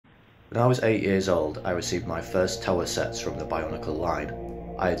When I was 8 years old, I received my first tower sets from the BIONICLE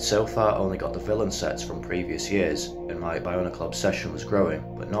line. I had so far only got the villain sets from previous years, and my BIONICLE obsession was growing,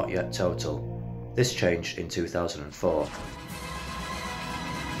 but not yet total. This changed in 2004.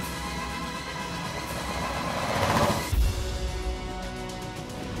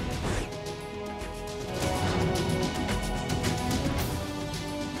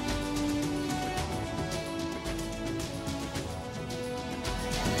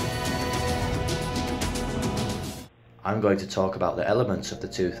 I'm going to talk about the elements of the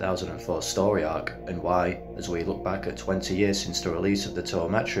 2004 story arc and why, as we look back at 20 years since the release of the Toa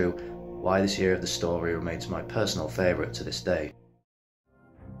Metru, why this year of the story remains my personal favourite to this day.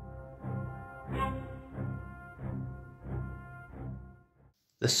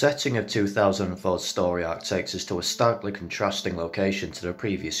 The setting of 2004's story arc takes us to a starkly contrasting location to the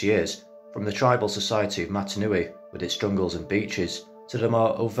previous years, from the tribal society of Matanui with its jungles and beaches, to the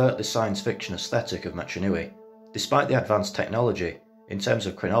more overtly science fiction aesthetic of Metru Nui. Despite the advanced technology, in terms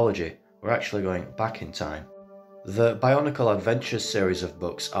of chronology, we're actually going back in time. The BIONICLE Adventures series of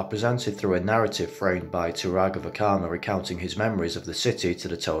books are presented through a narrative framed by Turaga Vakama recounting his memories of the city to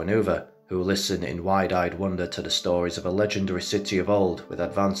the Toa Nuva, who listen in wide-eyed wonder to the stories of a legendary city of old with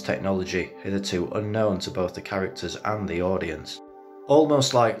advanced technology hitherto unknown to both the characters and the audience.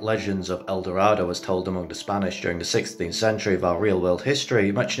 Almost like legends of El Dorado as told among the Spanish during the 16th century of our real-world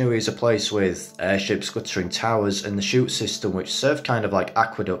history, Metru Nui is a place with airships, glittering towers, and the chute system which serve kind of like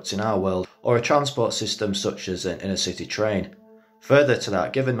aqueducts in our world, or a transport system such as an inner-city train. Further to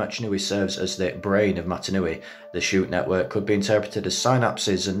that, given Metru Nui serves as the brain of Matanui, the chute network could be interpreted as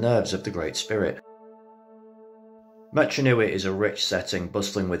synapses and nerves of the Great Spirit. Metru Nui is a rich setting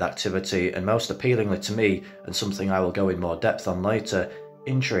bustling with activity and, most appealingly to me, and something I will go in more depth on later,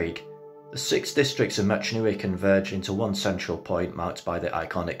 intrigue. The 6 districts of Metru Nui converge into one central point marked by the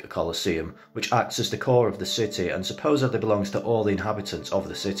iconic Colosseum, which acts as the core of the city and supposedly belongs to all the inhabitants of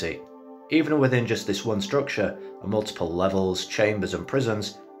the city. Even within just this one structure are multiple levels, chambers and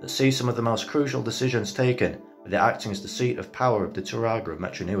prisons that see some of the most crucial decisions taken, with it acting as the seat of power of the Turaga of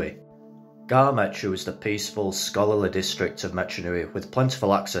Metru Nui. Gar Metru is the peaceful, scholarly district of Metru Nui with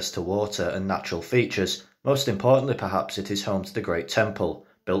plentiful access to water and natural features. Most importantly perhaps, it is home to the Great Temple,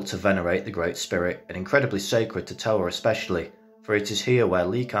 built to venerate the Great Spirit and incredibly sacred to Toa especially, for it is here where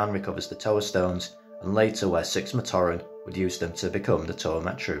Lee Khan recovers the Toa Stones and later where Six Matoran would use them to become the Toa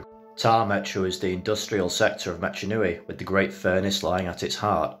Metru. Ta Metru is the industrial sector of Metru Nui with the Great Furnace lying at its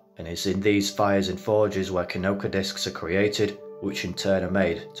heart, and is in these fires and forges where Kanoka discs are created, which in turn are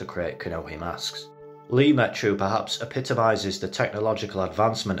made to create Kanohi masks. Lee Metru perhaps epitomises the technological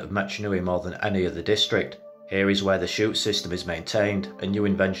advancement of Metru Nui more than any other district. Here is where the chute system is maintained and new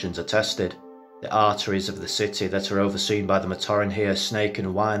inventions are tested. The arteries of the city that are overseen by the Matoran here snake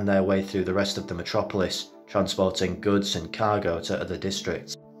and wind their way through the rest of the metropolis, transporting goods and cargo to other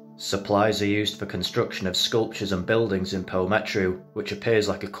districts. Supplies are used for construction of sculptures and buildings in Po Metru, which appears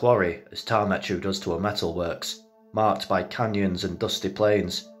like a quarry as Ta Metru does to a metalworks, marked by canyons and dusty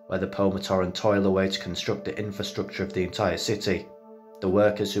plains, where the Po Matoran toil away to construct the infrastructure of the entire city. The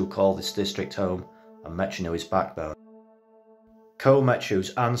workers who call this district home are Metru Nui's backbone. Ko Metru's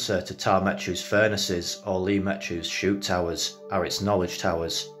answer to Ta Metru's furnaces, or Lee Metru's chute towers, are its knowledge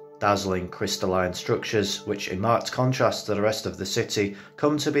towers, dazzling crystalline structures which, in marked contrast to the rest of the city,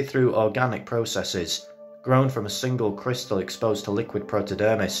 come to be through organic processes. Grown from a single crystal exposed to liquid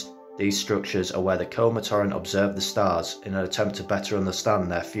protodermis, these structures are where the Ko Matoran observe the stars in an attempt to better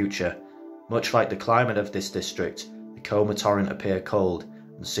understand their future. Much like the climate of this district, the Ko Matoran appear cold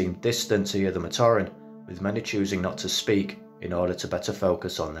and seem distant to the other Matoran, with many choosing not to speak in order to better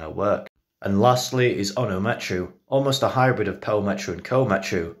focus on their work. And lastly is Ono Metru, almost a hybrid of Po Metru and Ko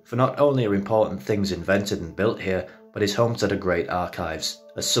Metru, for not only are important things invented and built here, but is home to the Great Archives,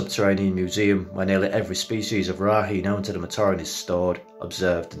 a subterranean museum where nearly every species of Rahi known to the Matoran is stored,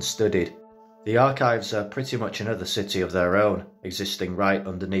 observed and studied. The archives are pretty much another city of their own, existing right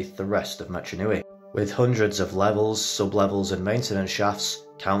underneath the rest of Metru Nui. With hundreds of levels, sub-levels and maintenance shafts,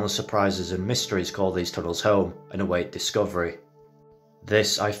 countless surprises and mysteries call these tunnels home and await discovery.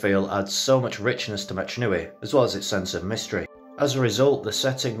 This, I feel, adds so much richness to Metru Nui, as well as its sense of mystery. As a result, the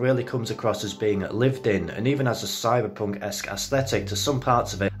setting really comes across as being lived in, and even has a cyberpunk-esque aesthetic to some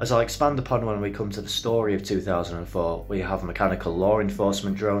parts of it, as I'll expand upon when we come to the story of 2004, where you have mechanical law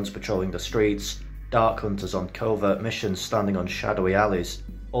enforcement drones patrolling the streets, dark hunters on covert missions standing on shadowy alleys,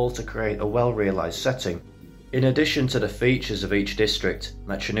 all to create a well-realised setting. In addition to the features of each district,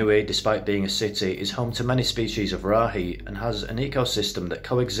 Metru Nui, despite being a city, is home to many species of Rahi and has an ecosystem that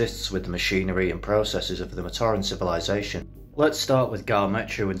coexists with the machinery and processes of the Matoran civilization. Let's start with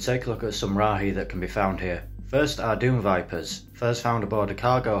Garmetru and take a look at some Rahi that can be found here. First are Doom Vipers, first found aboard a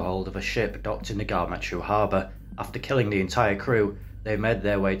cargo hold of a ship docked in the Garmetru harbour. After killing the entire crew, they made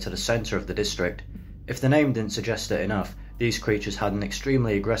their way to the centre of the district. If the name didn't suggest it enough, these creatures had an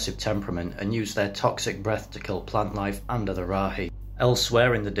extremely aggressive temperament and used their toxic breath to kill plant life and other Rahi.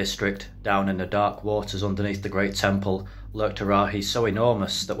 Elsewhere in the district, down in the dark waters underneath the Great Temple, lurked a Rahi so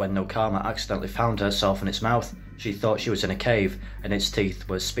enormous that when Nokama accidentally found herself in its mouth, she thought she was in a cave and its teeth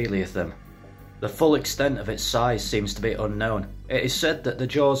were Speleothem. The full extent of its size seems to be unknown. It is said that the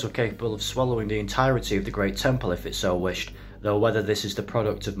jaws were capable of swallowing the entirety of the Great Temple if it so wished, though whether this is the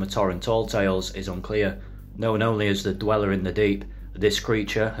product of Matoran tall tales is unclear. Known only as the Dweller in the Deep, this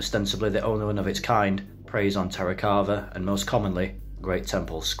creature, ostensibly the only one of its kind, preys on Terracarva and most commonly, Great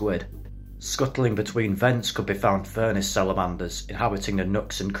Temple squid. Scuttling between vents could be found furnace salamanders, inhabiting the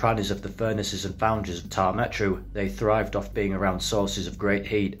nooks and crannies of the furnaces and foundries of Tar-Metru. They thrived off being around sources of great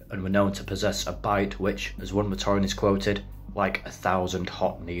heat and were known to possess a bite which, as one Matoran is quoted, like 1,000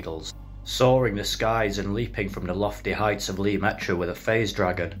 hot needles. Soaring the skies and leaping from the lofty heights of Lee-Metru with a phase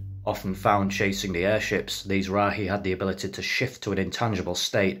dragon, often found chasing the airships, these Rahi had the ability to shift to an intangible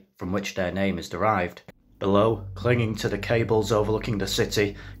state from which their name is derived. Below, clinging to the cables overlooking the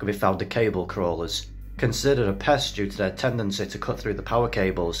city, can be found the cable crawlers. Considered a pest due to their tendency to cut through the power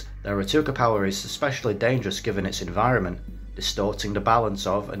cables, their Ratuka power is especially dangerous given its environment, distorting the balance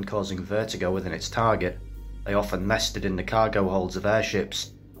of and causing vertigo within its target. They often nested in the cargo holds of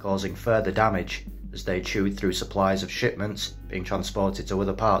airships, causing further damage as they chewed through supplies of shipments being transported to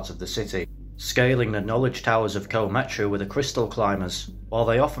other parts of the city. Scaling the knowledge towers of Ko-Metru were the crystal climbers. While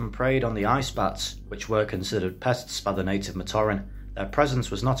they often preyed on the ice bats, which were considered pests by the native Matoran, their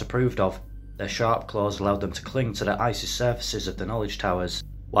presence was not approved of. Their sharp claws allowed them to cling to the icy surfaces of the knowledge towers.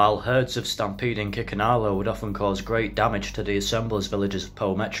 While herds of stampeding Kikanalo would often cause great damage to the assemblers' villages of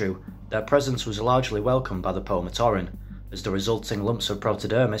Po-Metru, their presence was largely welcomed by the Po-Matoran, as the resulting lumps of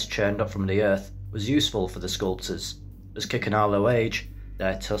protodermis churned up from the earth was useful for the sculptors. As Kikanalo age,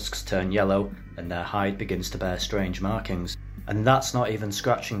 their tusks turn yellow and their hide begins to bear strange markings. And that's not even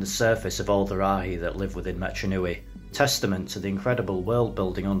scratching the surface of all the Rahi that live within Metru Nui, testament to the incredible world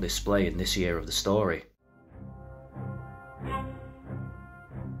building on display in this year of the story.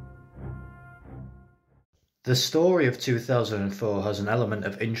 The story of 2004 has an element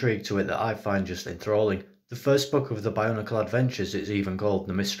of intrigue to it that I find just enthralling. The first book of the Bionicle adventures is even called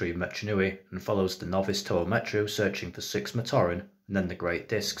The Mystery of Metru Nui and follows the novice Toa-Metru searching for 6 Matoran and then the great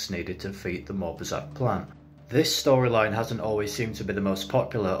discs needed to defeat the Morbazak plant. This storyline hasn't always seemed to be the most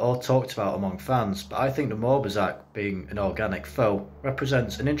popular or talked about among fans, but I think the Morbazak, being an organic foe,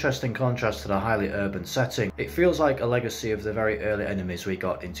 represents an interesting contrast to the highly urban setting. It feels like a legacy of the very early enemies we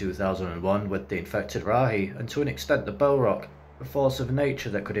got in 2001 with the infected Rahi, and to an extent the Bowrock, a force of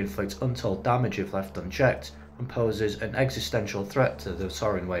nature that could inflict untold damage if left unchecked, and poses an existential threat to the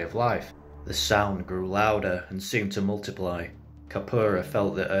Sorin way of life. The sound grew louder and seemed to multiply. Kapura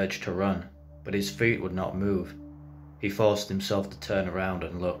felt the urge to run, but his feet would not move. He forced himself to turn around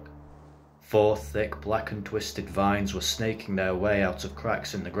and look. 4 thick, black and twisted vines were snaking their way out of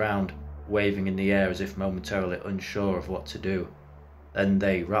cracks in the ground, waving in the air as if momentarily unsure of what to do. Then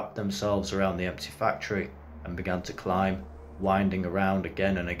they wrapped themselves around the empty factory and began to climb, winding around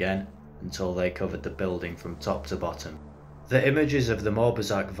again and again until they covered the building from top to bottom. The images of the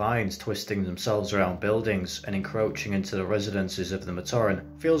Morbazak vines twisting themselves around buildings and encroaching into the residences of the Matoran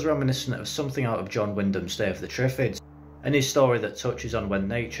feels reminiscent of something out of John Wyndham's Day of the Triffids, any story that touches on when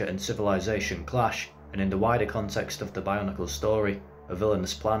nature and civilization clash, and in the wider context of the Bionicle story, a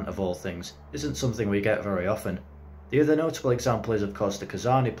villainous plant of all things isn't something we get very often. The other notable example is of course the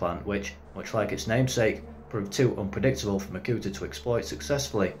Kazani plant, which, much like its namesake, proved too unpredictable for Makuta to exploit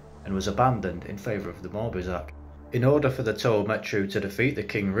successfully and was abandoned in favour of the Morbazak. In order for the Toa-Metru to defeat the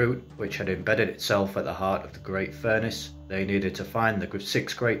King Root, which had embedded itself at the heart of the Great Furnace, they needed to find the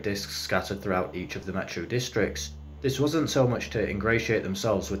 6 great discs scattered throughout each of the Metru districts. This wasn't so much to ingratiate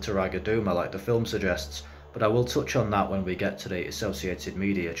themselves with Turaga Duma like the film suggests, but I will touch on that when we get to the associated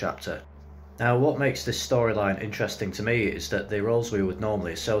media chapter. Now, what makes this storyline interesting to me is that the roles we would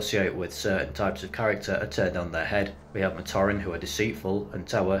normally associate with certain types of character are turned on their head. We have Matoran who are deceitful and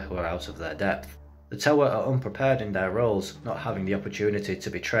Toa who are out of their depth. The Toa are unprepared in their roles, not having the opportunity to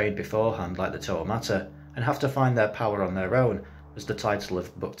be trained beforehand like the Toa Mata, and have to find their power on their own, as the title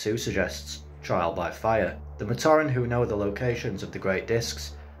of Book 2 suggests, Trial by Fire. The Matoran who know the locations of the Great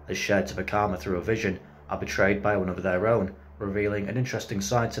Discs, as shared to Vakama through a vision, are betrayed by one of their own, revealing an interesting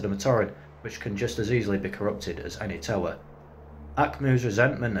side to the Matoran which can just as easily be corrupted as any Toa. Akmu's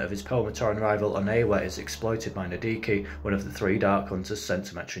resentment of his Matoran rival Onewa is exploited by Nadiki, one of the 3 Dark Hunters sent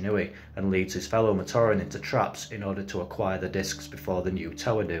to Metru Nui, and leads his fellow Matoran into traps in order to acquire the discs before the new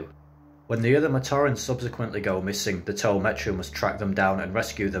Toa do. When the other Matorans subsequently go missing, the Toa Metru must track them down and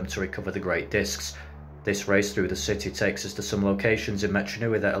rescue them to recover the Great Discs. This race through the city takes us to some locations in Metru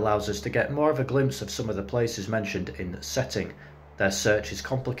Nui that allows us to get more of a glimpse of some of the places mentioned in the setting. Their search is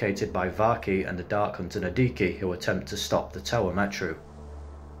complicated by Vaki and the Dark Hunter Nadiki, who attempt to stop the Toa Metru.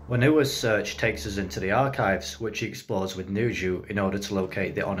 Wanua's search takes us into the archives, which he explores with Nuju in order to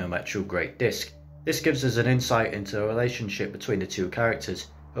locate the Ono Metru Great Disc. This gives us an insight into the relationship between the 2 characters,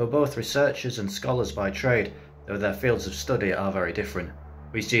 who are both researchers and scholars by trade, though their fields of study are very different.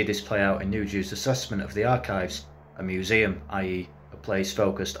 We see this play out in Nuju's assessment of the archives, a museum, i.e. a place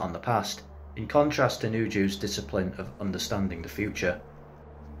focused on the past, in contrast to Nuju's discipline of understanding the future.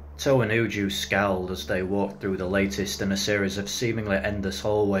 Toa and Nuju scowled as they walked through the latest in a series of seemingly endless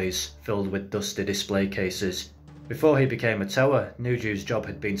hallways filled with dusty display cases. Before he became a Toa, Nuju's job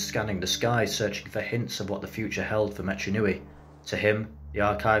had been scanning the sky, searching for hints of what the future held for Metru Nui. To him, the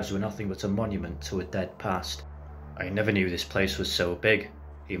archives were nothing but a monument to a dead past. "I never knew this place was so big,"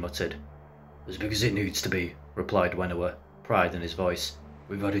 he muttered. "As big as it needs to be," replied Wenua, pride in his voice.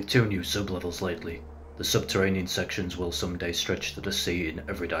 "We've added 2 new sub-levels lately. The subterranean sections will someday stretch to the sea in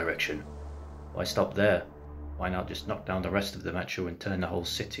every direction." "Why stop there? Why not just knock down the rest of the Metru and turn the whole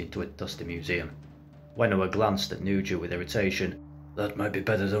city into a dusty museum?" Wenua glanced at Nuju with irritation. "That might be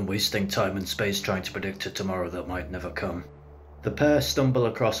better than wasting time and space trying to predict a tomorrow that might never come." The pair stumble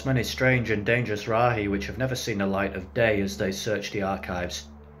across many strange and dangerous Rahi which have never seen the light of day as they search the archives.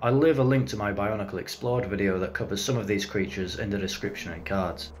 I'll leave a link to my Bionicle Explored video that covers some of these creatures in the description and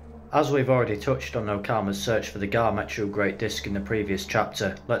cards. As we've already touched on Okama's search for the Gar Metru Great Disc in the previous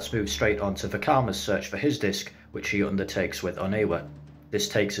chapter, let's move straight on to Vakama's search for his disc, which he undertakes with Onewa. This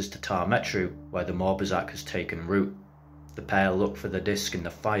takes us to Tar Metru, where the Morbazak has taken root. The pair look for the disc in the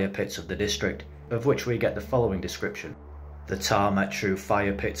fire pits of the district, of which we get the following description. The Tar Metru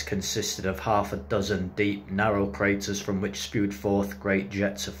fire pits consisted of half a dozen deep, narrow craters from which spewed forth great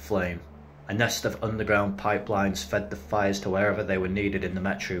jets of flame. A nest of underground pipelines fed the fires to wherever they were needed in the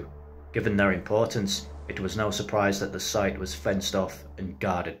Metru. Given their importance, it was no surprise that the site was fenced off and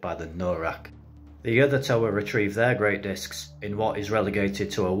guarded by the Norak. The other Toa retrieve their great discs, in what is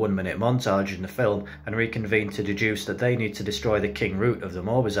relegated to a 1-minute montage in the film, and reconvene to deduce that they need to destroy the king root of the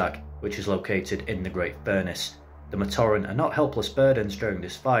Morbazak, which is located in the Great Furnace. The Matoran are not helpless burdens during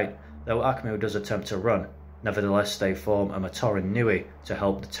this fight, though Akmu does attempt to run. Nevertheless, they form a Matoran Nui to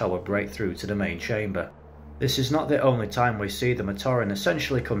help the Toa break through to the main chamber. This is not the only time we see the Matoran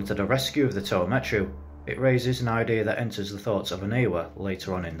essentially come to the rescue of the Toa Metru. It raises an idea that enters the thoughts of Onewa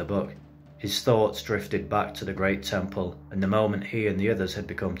later on in the book. His thoughts drifted back to the Great Temple and the moment he and the others had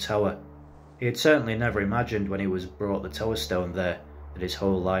become Toa. He had certainly never imagined when he was brought the Toa Stone there that his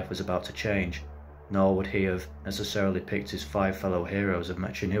whole life was about to change. Nor would he have necessarily picked his 5 fellow heroes of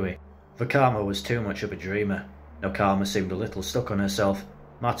Metru Nui. Vakama was too much of a dreamer. Nokama seemed a little stuck on herself,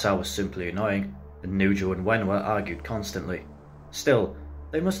 Mata was simply annoying, and Nuju and Wenwa argued constantly. Still,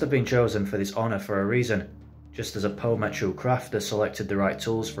 they must have been chosen for this honour for a reason. Just as a Po Metru crafter selected the right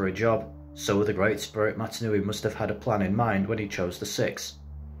tools for a job, so the Great Spirit Matanui must have had a plan in mind when he chose the 6.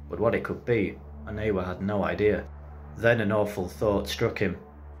 But what it could be, Onewa had no idea. Then an awful thought struck him.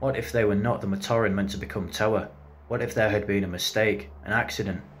 What if they were not the Matoran meant to become Toa? What if there had been a mistake, an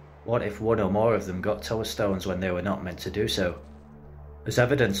accident? What if one or more of them got Toa Stones when they were not meant to do so? As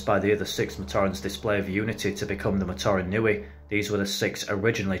evidenced by the other 6 Matorans' display of unity to become the Matoran Nui, these were the 6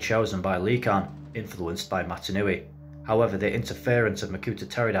 originally chosen by Likan, influenced by Matanui. However, the interference of Makuta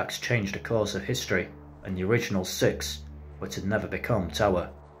Teridax changed the course of history, and the original 6 were to never become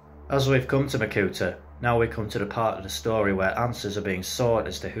Toa. As we've come to Makuta, now we come to the part of the story where answers are being sought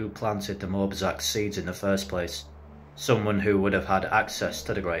as to who planted the Morbazak seeds in the first place. Someone who would have had access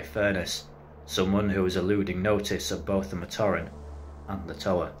to the Great Furnace. Someone who was eluding notice of both the Matoran and the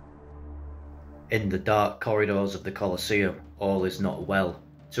Toa. In the dark corridors of the Colosseum, all is not well.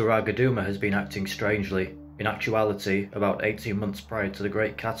 Turagaduma has been acting strangely. In actuality, about 18 months prior to the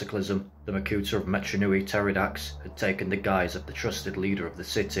Great Cataclysm, the Makuta of Metru Nui Teridax had taken the guise of the trusted leader of the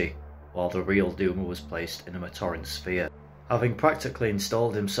city, while the real Duma was placed in the Matoran sphere. Having practically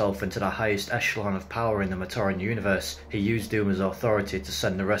installed himself into the highest echelon of power in the Matoran universe, he used Duma's authority to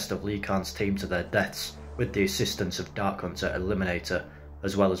send the rest of Likan's team to their deaths, with the assistance of Dark Hunter Eliminator,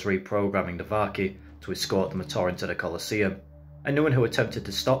 as well as reprogramming the Vaki to escort the Matoran to the Colosseum. Anyone who attempted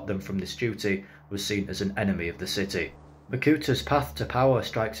to stop them from this duty was seen as an enemy of the city. Makuta's path to power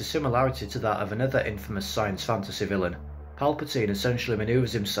strikes a similarity to that of another infamous science fantasy villain, Palpatine essentially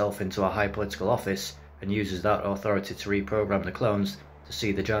manoeuvres himself into a high political office and uses that authority to reprogram the clones to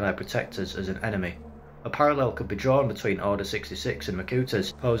see the Jedi Protectors as an enemy. A parallel could be drawn between Order 66 and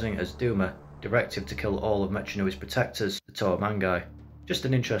Makuta's, posing as Duma, directive to kill all of Mechinui's protectors, the Toa-Mangai. Just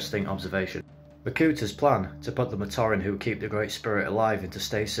an interesting observation. Makuta's plan, to put the Matoran who keep the Great Spirit alive into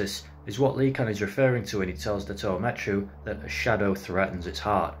stasis, is what Likan is referring to when he tells the Toa-Mechu that a shadow threatens its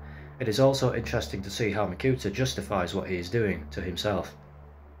heart. It is also interesting to see how Makuta justifies what he is doing to himself.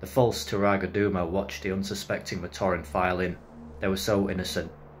 The false Turaga Duma watched the unsuspecting Matoran file in. They were so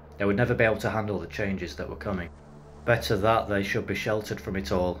innocent. They would never be able to handle the changes that were coming. Better that they should be sheltered from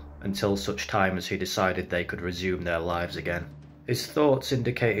it all, until such time as he decided they could resume their lives again. His thoughts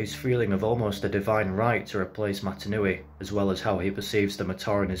indicate his feeling of almost a divine right to replace Matanui, as well as how he perceives the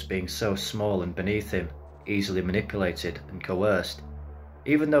Matoran as being so small and beneath him, easily manipulated and coerced.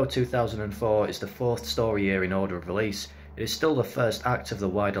 Even though 2004 is the 4th story year in order of release, it is still the first act of the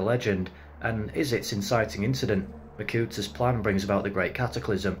wider legend, and is its inciting incident. Makuta's plan brings about the Great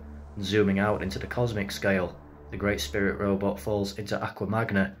Cataclysm, and zooming out into the cosmic scale, the Great Spirit robot falls into Aqua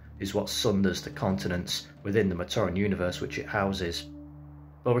Magna, is what sunders the continents within the Matoran universe which it houses.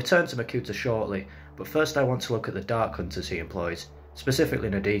 We'll return to Makuta shortly, but first I want to look at the Dark Hunters he employs,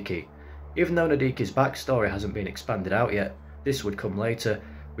 specifically Nadiki. Even though Nadiki's backstory hasn't been expanded out yet, this would come later,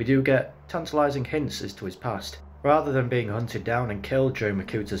 we do get tantalising hints as to his past. Rather than being hunted down and killed during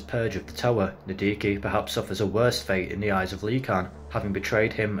Makuta's purge of the Toa, Nadiki perhaps suffers a worse fate in the eyes of Likan, having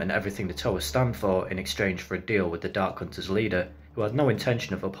betrayed him and everything the Toa stand for in exchange for a deal with the Dark Hunters leader, who had no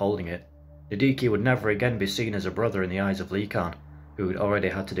intention of upholding it. Nadiki would never again be seen as a brother in the eyes of Likan, who had already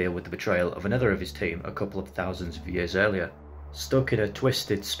had to deal with the betrayal of another of his team a couple of thousands of years earlier. Stuck in a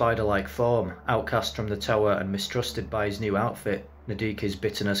twisted, spider-like form, outcast from the Toa and mistrusted by his new outfit, Nadiki's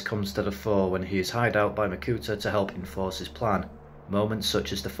bitterness comes to the fore when he is hired out by Makuta to help enforce his plan. Moments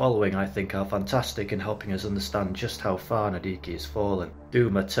such as the following I think are fantastic in helping us understand just how far Nadiki has fallen.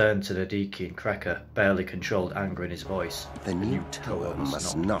 Duma turned to Nadiki and Krekker, barely controlled anger in his voice. The new Toa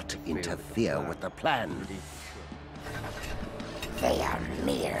must not interfere with the plan. They are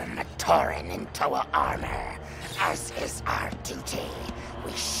mere Matoran in Toa armor. As is our duty,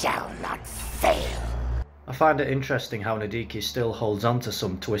 we shall not fail. I find it interesting how Nadiki still holds on to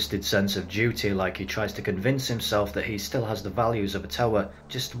some twisted sense of duty, like he tries to convince himself that he still has the values of a Toa.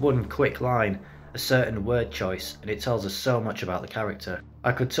 Just one quick line, a certain word choice, and it tells us so much about the character.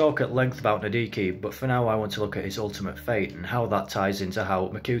 I could talk at length about Nadiki, but for now I want to look at his ultimate fate and how that ties into how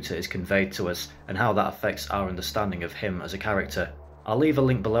Makuta is conveyed to us, and how that affects our understanding of him as a character. I'll leave a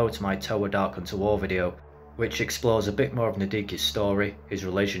link below to my Toa Dark Hunter War video, which explores a bit more of Nadiki's story, his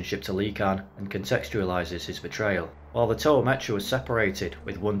relationship to Likan, and contextualises his betrayal. While the Toa-Mechu is separated,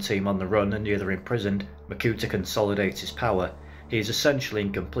 with one team on the run and the other imprisoned, Makuta consolidates his power. He is essentially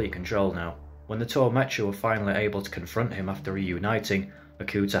in complete control now. When the Toa-Mechu are finally able to confront him after reuniting,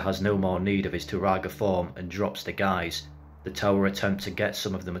 Makuta has no more need of his Turaga form and drops the guise. The Toa attempt to get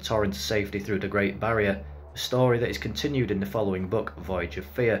some of the Matoran to safety through the Great Barrier, a story that is continued in the following book, Voyage of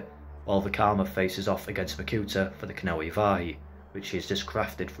Fear, while Vakama faces off against Makuta for the Kenohi Vahi, which he has just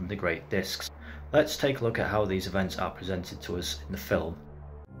crafted from the Great Discs. Let's take a look at how these events are presented to us in the film.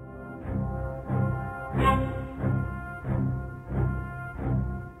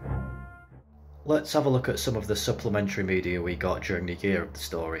 Let's have a look at some of the supplementary media we got during the year of the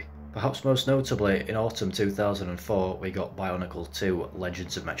story. Perhaps most notably, in autumn 2004 we got Bionicle 2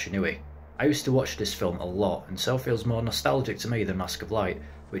 Legends of Mechanui. I used to watch this film a lot, and so feels more nostalgic to me than Mask of Light,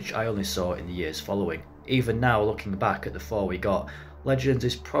 which I only saw in the years following. Even now, looking back at the 4 we got, Legends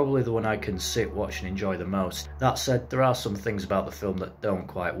is probably the one I can sit, watch and enjoy the most. That said, there are some things about the film that don't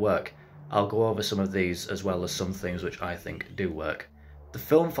quite work. I'll go over some of these, as well as some things which I think do work. The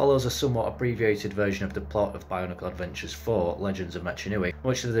film follows a somewhat abbreviated version of the plot of Bionicle Adventures 4, Legends of Mechanui.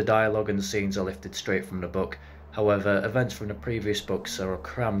 Much of the dialogue and scenes are lifted straight from the book. However, events from the previous books are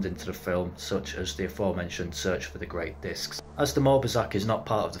crammed into the film, such as the aforementioned search for the Great Discs. As the Morbazak is not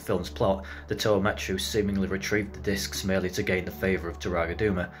part of the film's plot, the Toa-Mechu seemingly retrieved the discs merely to gain the favour of Turaga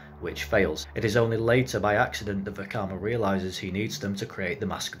Duma, which fails. It is only later by accident that Vakama realises he needs them to create the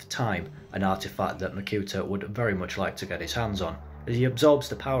Mask of Time, an artefact that Makuta would very much like to get his hands on. As he absorbs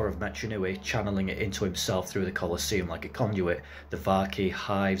the power of Mechanui, channeling it into himself through the Colosseum like a conduit, the Vaki,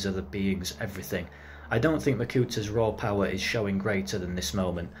 hives, other beings, everything. I don't think Makuta's raw power is showing greater than this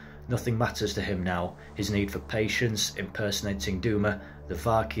moment. Nothing matters to him now. His need for patience, impersonating Duma, the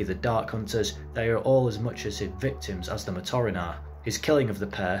Vaki, the Dark Hunters, they are all as much as his victims as the Matoran are. His killing of the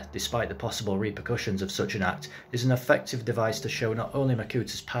pair, despite the possible repercussions of such an act, is an effective device to show not only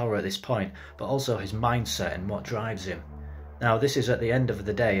Makuta's power at this point, but also his mindset and what drives him. Now, this is at the end of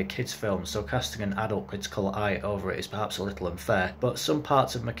the day a kid's film, so casting an adult critical eye over it is perhaps a little unfair, but some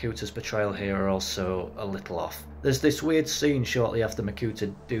parts of Makuta's portrayal here are also a little off. There's this weird scene shortly after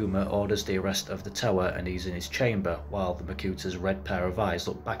Makuta Duma orders the arrest of the tower and he's in his chamber, while the Makuta's red pair of eyes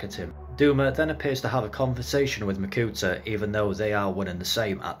look back at him. Duma then appears to have a conversation with Makuta, even though they are one and the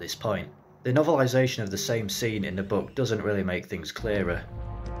same at this point. The novelisation of the same scene in the book doesn't really make things clearer.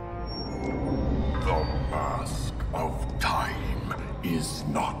 The mask of time is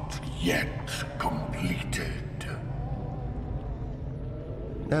not yet completed.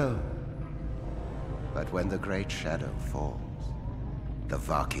 No. But when the great shadow falls, the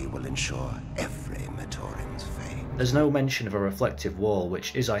Vaki will ensure every Matoran's fate. There's no mention of a reflective wall,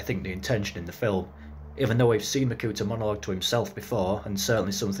 which is, I think, the intention in the film. Even though we've seen Makuta monologue to himself before, and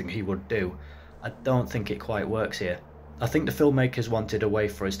certainly something he would do, I don't think it quite works here. I think the filmmakers wanted a way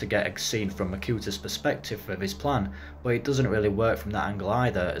for us to get a scene from Makuta's perspective of his plan, but it doesn't really work from that angle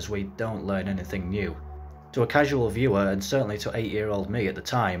either, as we don't learn anything new. To a casual viewer, and certainly to 8-year-old me at the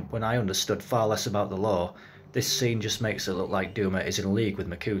time, when I understood far less about the lore, this scene just makes it look like Duma is in league with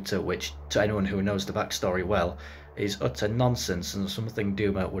Makuta, which, to anyone who knows the backstory well, is utter nonsense and something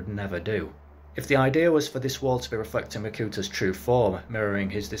Duma would never do. If the idea was for this wall to be reflecting Makuta's true form, mirroring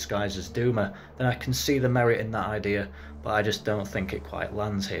his disguise as Duma, then I can see the merit in that idea, but I just don't think it quite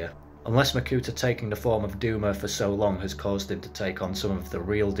lands here. Unless Makuta taking the form of Duma for so long has caused him to take on some of the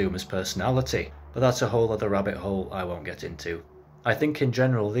real Duma's personality, but that's a whole other rabbit hole I won't get into. I think in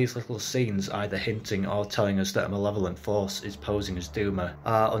general these little scenes either hinting or telling us that a malevolent force is posing as Duma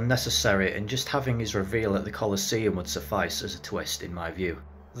are unnecessary, and just having his reveal at the Colosseum would suffice as a twist in my view.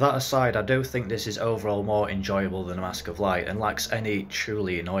 That aside, I do think this is overall more enjoyable than A Mask of Light and lacks any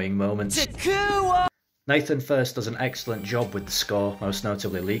truly annoying moments. Nathan First does an excellent job with the score, most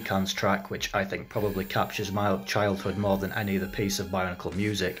notably Lee Khan's track, which I think probably captures my childhood more than any other piece of Bionicle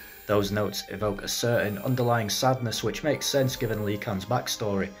music. Those notes evoke a certain underlying sadness which makes sense given Lee Khan's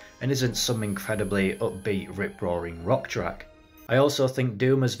backstory, and isn't some incredibly upbeat, rip-roaring rock track. I also think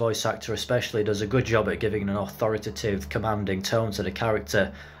Duma's voice actor especially does a good job at giving an authoritative, commanding tone to the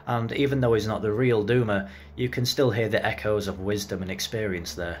character, and even though he's not the real Duma, you can still hear the echoes of wisdom and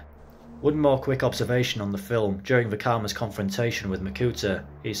experience there. One more quick observation on the film: during Vakama's confrontation with Makuta,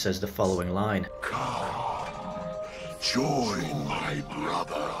 he says the following line. Come, join my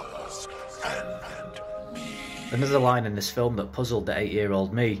brothers and me. Another line in this film that puzzled the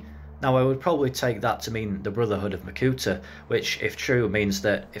 8-year-old me. Now, I would probably take that to mean the Brotherhood of Makuta, which, if true, means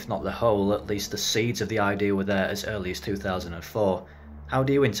that, if not the whole, at least the seeds of the idea were there as early as 2004. How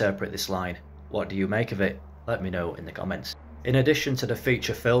do you interpret this line? What do you make of it? Let me know in the comments. In addition to the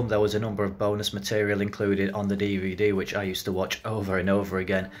feature film, there was a number of bonus material included on the DVD which I used to watch over and over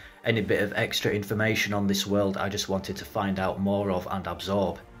again. Any bit of extra information on this world I just wanted to find out more of and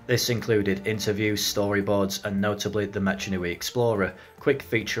absorb. This included interviews, storyboards, and notably the Machinui Explorer, quick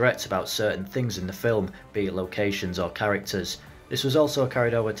featurettes about certain things in the film, be it locations or characters. This was also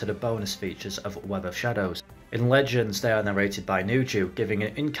carried over to the bonus features of Web of Shadows. In Legends, they are narrated by Nuju, giving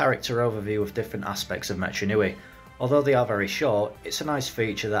an in-character overview of different aspects of Machinui. Although they are very short, it's a nice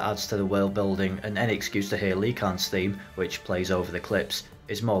feature that adds to the world building, and any excuse to hear Lee Khan's theme, which plays over the clips,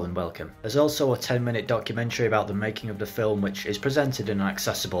 is more than welcome. There's also a 10-minute documentary about the making of the film which is presented in an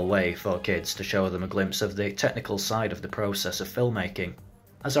accessible way for kids to show them a glimpse of the technical side of the process of filmmaking.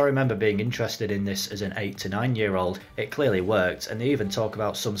 As I remember being interested in this as an 8 to 9-year-old, it clearly worked, and they even talk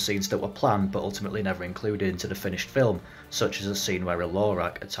about some scenes that were planned but ultimately never included into the finished film, such as a scene where a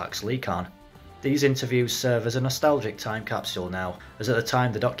Lorak attacks Lee Khan. These interviews serve as a nostalgic time capsule now, as at the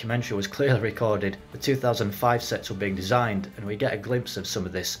time the documentary was clearly recorded, the 2005 sets were being designed, and we get a glimpse of some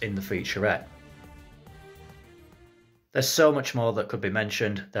of this in the featurette. There's so much more that could be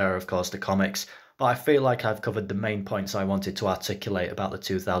mentioned. There are of course the comics, but I feel like I've covered the main points I wanted to articulate about the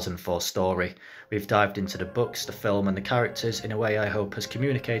 2004 story. We've dived into the books, the film and the characters in a way I hope has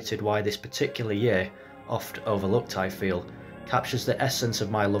communicated why this particular year, oft overlooked I feel, captures the essence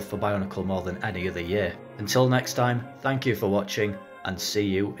of my love for Bionicle more than any other year. Until next time, thank you for watching, and see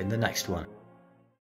you in the next one.